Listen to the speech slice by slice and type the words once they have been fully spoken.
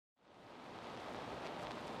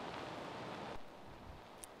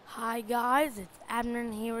Hi guys, it's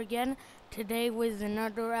adbnin here again. Today with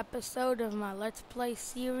another episode of my Let's Play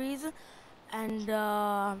series, and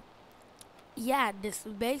yeah, this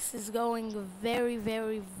base is going very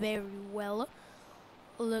well.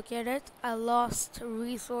 Look at it. I lost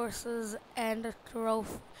resources and a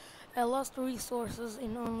trophy. I lost resources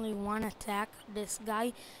in only one attack. This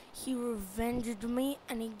guy, he revenged me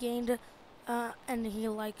and he gained and he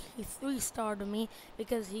 3-starred me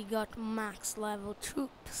because he got max level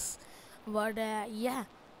troops. But yeah,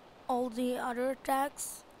 all the other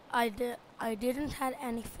attacks I didn't had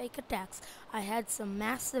any fake attacks. I had some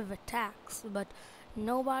massive attacks, but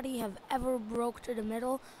nobody have ever broke to the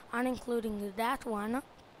middle, unincluding that one,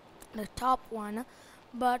 the top one.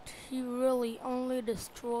 But he really only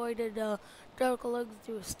destroyed the dark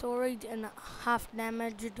elixir storage and half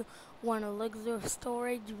damaged one elixir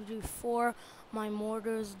storage before my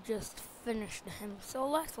mortars just finished him. So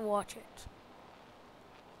let's watch it.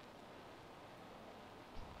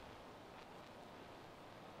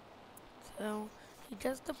 So he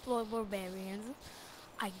just deployed barbarians.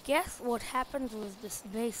 I guess what happens with this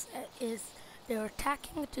base is they're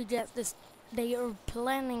attacking to just this. They are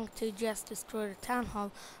planning to just destroy the town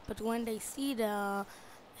hall, but when they see the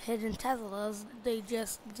hidden Teslas, they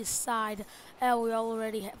just decide, oh, we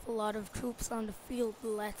already have a lot of troops on the field,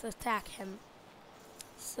 let's attack him.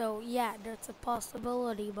 So yeah, that's a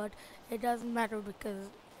possibility, but it doesn't matter because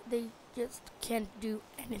they just can't do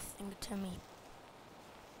anything to me.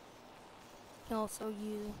 He also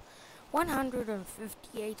used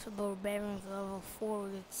 158 barbarians level 4.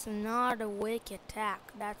 It's not a weak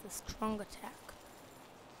attack, that's a strong attack.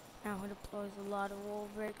 Now he deploys a lot of wall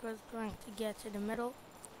breakers trying to get to the middle,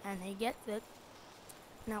 and he gets it.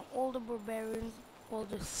 Now all the barbarians will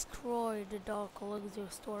destroy the dark elixir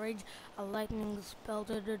storage. A lightning spell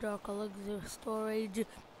to the dark elixir storage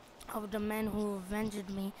of the man who avenged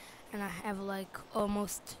me, and I have like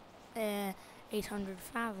almost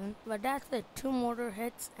 800,000, but that's it. 2 mortar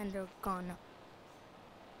hits and they're gone.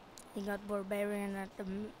 He got barbarian at the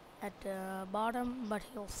bottom, but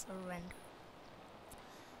he'll surrender.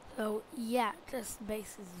 So yeah, this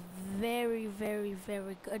base is very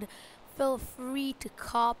good. Feel free to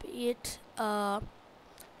copy it.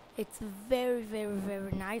 It's very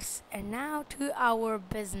nice. And now to our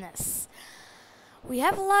business. We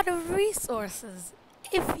have a lot of resources,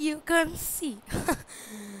 if you can see.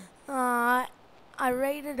 I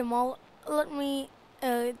raided them all. Let me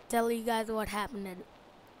tell you guys what happened.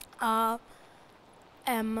 I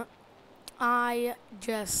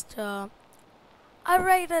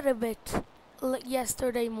raided a bit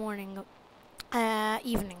yesterday evening,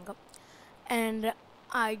 and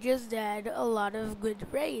I just did a lot of good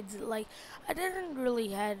raids. Like, I didn't really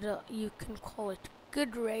had you can call it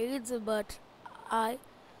good raids, but I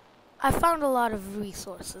found a lot of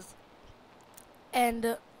resources,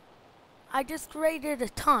 and I just raided a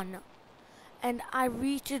ton, and I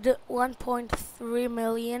reached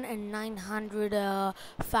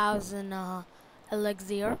 1.3,900,000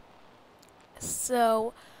 elixir.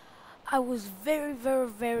 So I was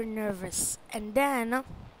very nervous, and then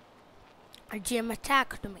a gym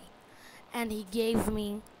attacked me, and he gave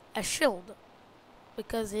me a shield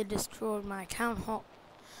because he destroyed my town hall.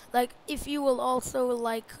 Like, if you will also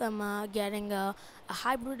like getting a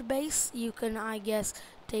hybrid base, you can, I guess,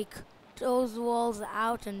 take those walls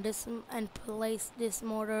out and place this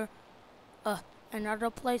mortar another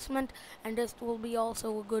placement, and this will be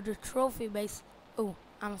also a good trophy base. Oh,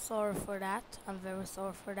 I'm sorry for that. I'm very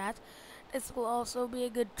sorry for that. This will also be a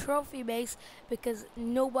good trophy base because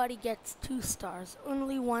nobody gets 2 stars,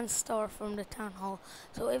 only 1 star from the town hall.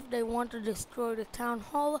 So if they want to destroy the town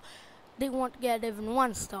hall, they won't get even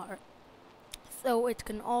 1 star. So it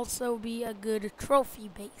can also be a good trophy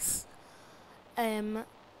base.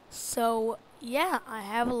 So yeah, I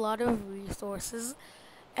have a lot of resources,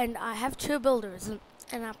 and I have 2 builders,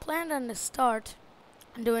 and I planned on the start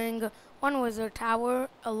doing 1 wizard tower,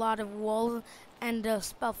 a lot of walls, and a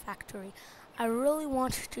spell factory. I really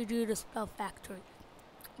want to do the spell factory,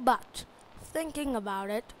 but thinking about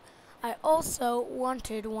it, I also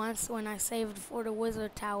wanted once when I saved for the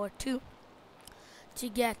wizard tower too to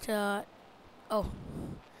get to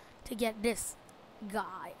get this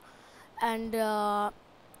guy, and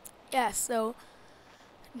yeah, so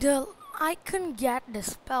I can get the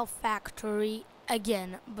spell factory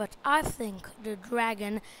again, but I think the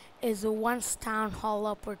dragon is a once town hall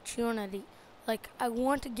opportunity. Like, I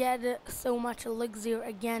want to get so much elixir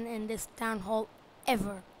again in this town hall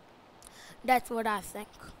ever. That's what I think.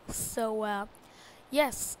 So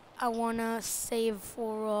yes, I wanna save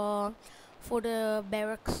for the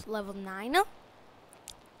barracks level 9,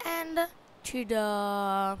 and to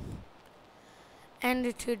the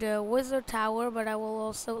wizard tower, but I will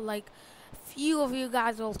also like few of you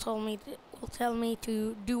guys will tell me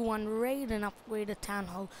to do one raid and upgrade a town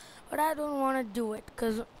hall, but I don't want to do it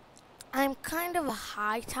because I'm kind of a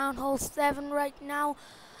high town hall 7 right now,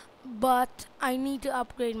 but I need to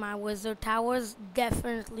upgrade my wizard towers.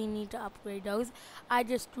 Definitely need to upgrade those. I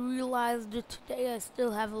just realized that today I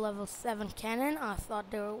still have a level 7 cannon. I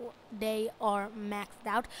thought they are maxed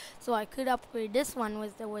out, so I could upgrade this one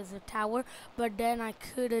with the wizard tower, but then I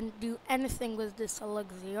couldn't do anything with this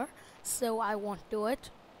elixir, so I won't do it.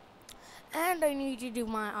 And I need to do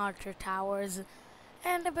my archer towers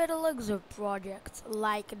and a bit of elixir projects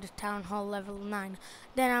like the town hall level 9.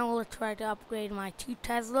 Then I will try to upgrade my 2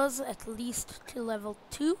 Teslas at least to level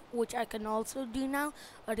 2, which I can also do now,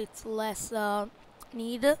 but it's less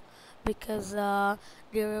needed because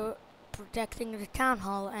they're protecting the town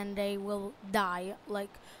hall and they will die like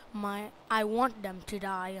I want them to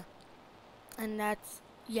die. And that's,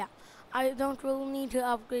 yeah, I don't really need to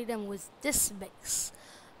upgrade them with this base,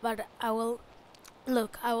 but I will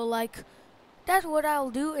like, that's what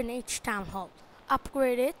I'll do in each town hall.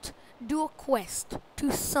 Upgrade it, do a quest,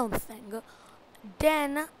 do something.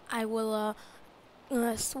 Then I will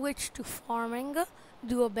switch to farming,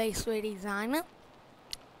 do a base redesign,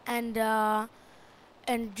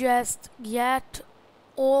 and just get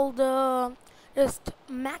all the just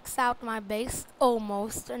max out my base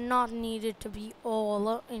almost, and not needed to be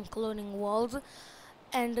all, including walls.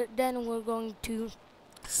 And then we're going to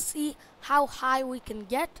see how high we can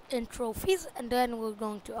get in trophies, and then we're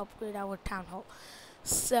going to upgrade our town hall.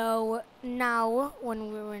 So now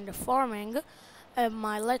when we're in the farming,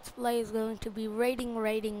 my let's play is going to be raiding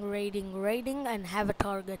and have a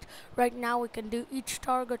target. Right now we can do each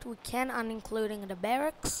target we can, including the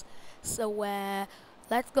barracks. So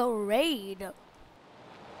let's go raid.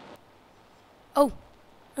 Oh,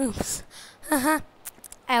 oops.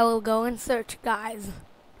 I will go and search, guys.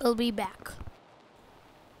 I'll be back.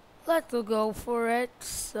 Let's go for it.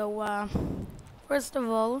 So first of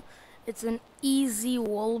all, it's an easy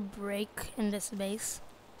wall break in this base,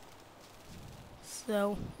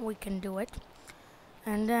 so we can do it.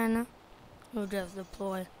 And then we'll just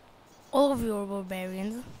deploy all of your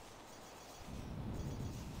barbarians.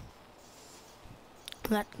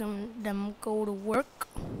 Let them go to work.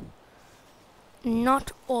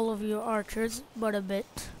 Not all of your archers, but a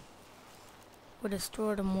bit. We'll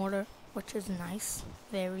destroy the mortar, which is nice,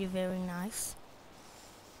 very nice.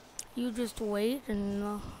 You just wait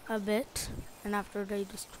and a bit, and after they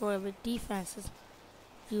destroy the defenses,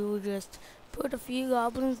 you just put a few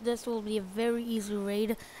goblins. This will be a very easy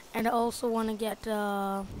raid, and I also want to get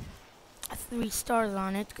 3 stars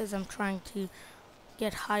on it because I'm trying to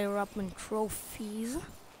get higher up in trophies.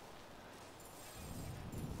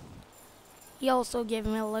 He also gave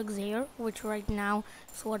me elixir, which right now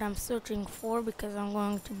is what I'm searching for, because I'm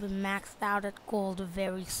going to be maxed out at gold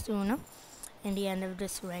very soon in the end of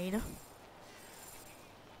this raid.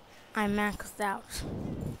 I maxed out.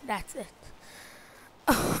 That's it.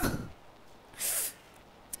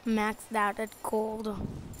 Maxed out at gold.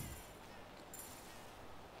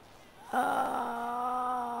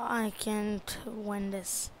 I can't win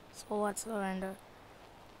this, so let's surrender.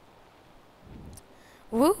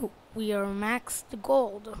 Woo! We are maxed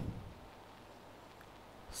gold.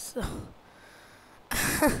 So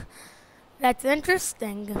that's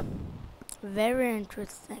interesting. Very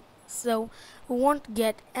interesting. So we won't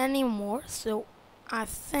get any more. So I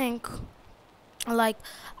think, like,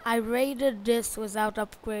 I raided this without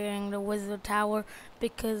upgrading the wizard tower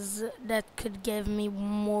because that could give me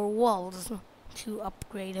more walls to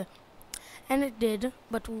upgrade. And it did,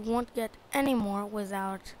 but we won't get any more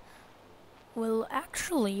without. Well,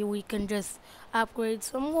 actually, we can just upgrade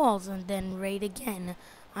some walls and then raid again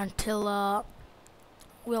until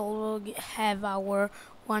we'll have our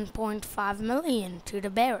 1.5 million to the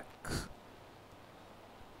barracks.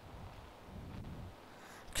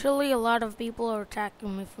 Actually, a lot of people are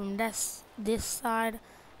attacking me from this side,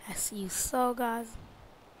 as you saw, guys.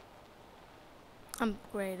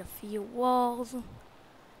 Upgrade a few walls.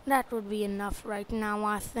 That would be enough right now,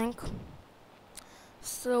 I think.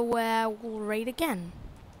 So we'll raid again.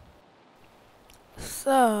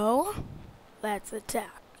 So let's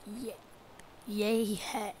attack. Yeah. Yay,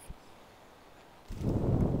 hey.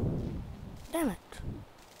 Damn it.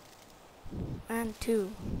 And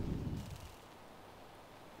 2.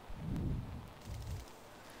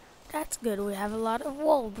 That's good. We have a lot of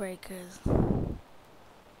wall breakers.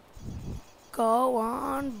 Go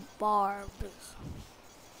on, barbs.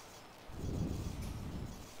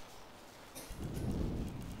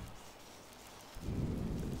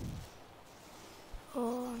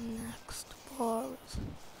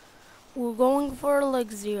 we're going for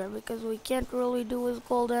elixir because we can't really do with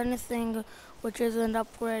gold anything which isn't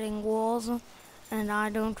upgrading walls, and I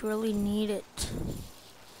don't really need it.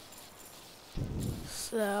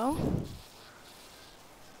 So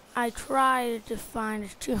I tried to find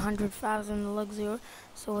 200,000 elixir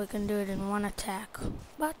so we can do it in one attack,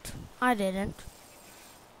 but I didn't.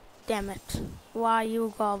 Damn it. Why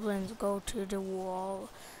you goblins go to the wall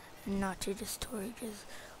and not to the storages?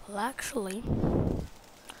 Well, actually,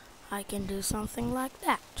 I can do something like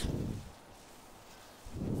that.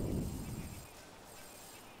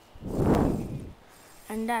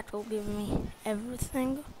 And that will give me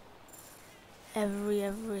everything,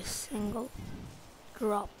 every single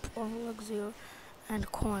drop of elixir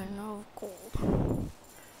and coin of gold.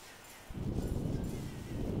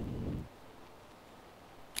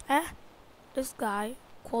 This guy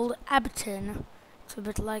called adbnin. It's a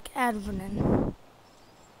bit like adbnin.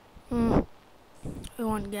 We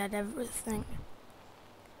won't get everything.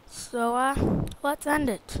 So, let's end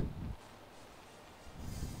it.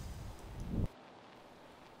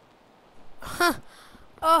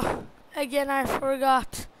 Oh, again I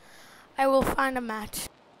forgot. I will find a match.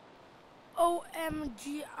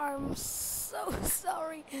 OMG, I'm so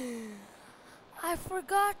sorry. I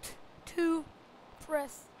forgot to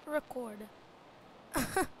press record.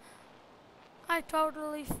 I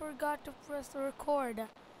totally forgot to press record.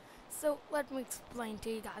 So let me explain to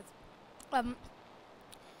you guys.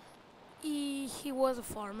 He was a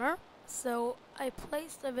farmer, so I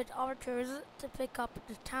placed a bit archers to pick up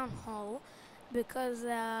the town hall because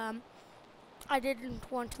I didn't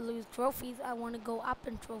want to lose trophies. I want to go up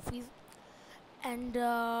in trophies, and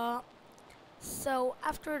so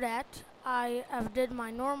after that I did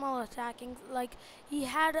my normal attacking. Like, he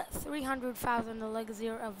had 300,000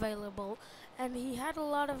 elixir available, and he had a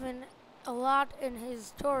lot in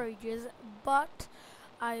his storages, but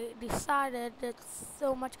I decided that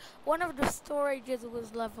so much. One of the storages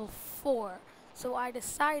was level 4, so I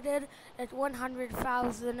decided that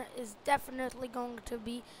 100,000 is definitely going to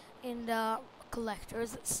be in the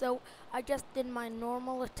collectors. So I just did my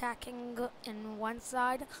normal attacking in one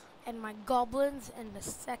side, and my goblins in the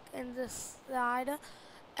second side,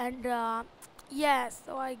 and yeah,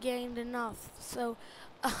 so I gained enough. So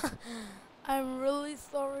I'm really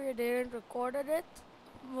sorry I didn't record it,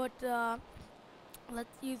 but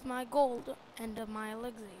let's use my gold and my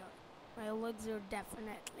elixir. My elixir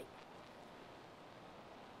definitely.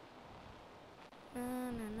 Na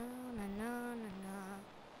na na na na na na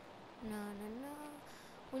na na na.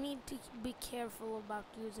 We need to be careful about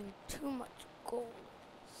using too much gold.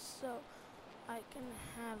 So I can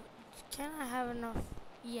I have enough?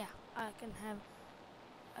 Yeah, I can have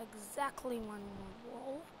exactly one more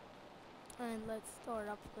wall. And let's start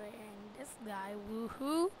upgrading this guy.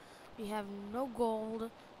 Woohoo! We have no gold,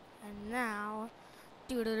 and now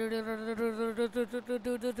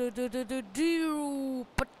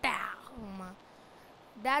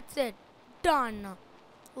that's it. Done.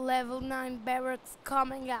 Level 9 barracks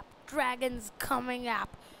coming up. Dragons coming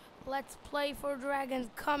up. Let's play for dragons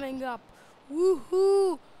coming up.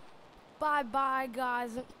 Woohoo! Bye bye,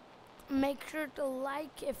 guys. Make sure to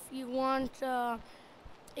like if you want.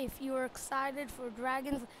 If you're excited for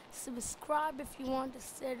dragons, subscribe if you want to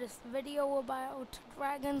see this video about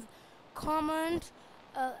dragons. Comment.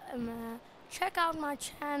 Check out my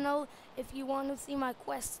channel if you want to see my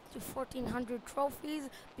quest to 1400 trophies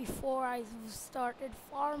before I started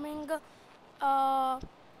farming. Yeah,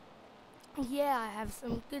 I have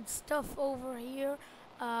some good stuff over here.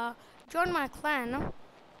 Join my clan.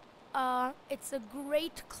 It's a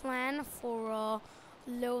great clan for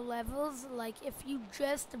low levels. Like, if you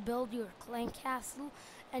just build your clan castle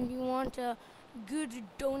and you want a good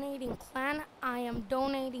donating clan, I am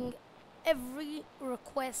donating every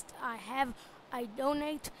request I have. I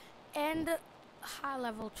donate, and high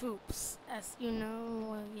level troops, as you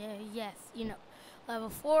know. Yeah, yes, you know, level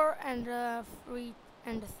 4 and 3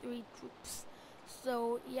 troops.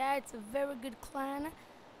 So yeah, it's a very good clan,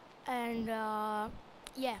 and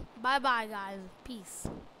yeah, bye bye guys, peace.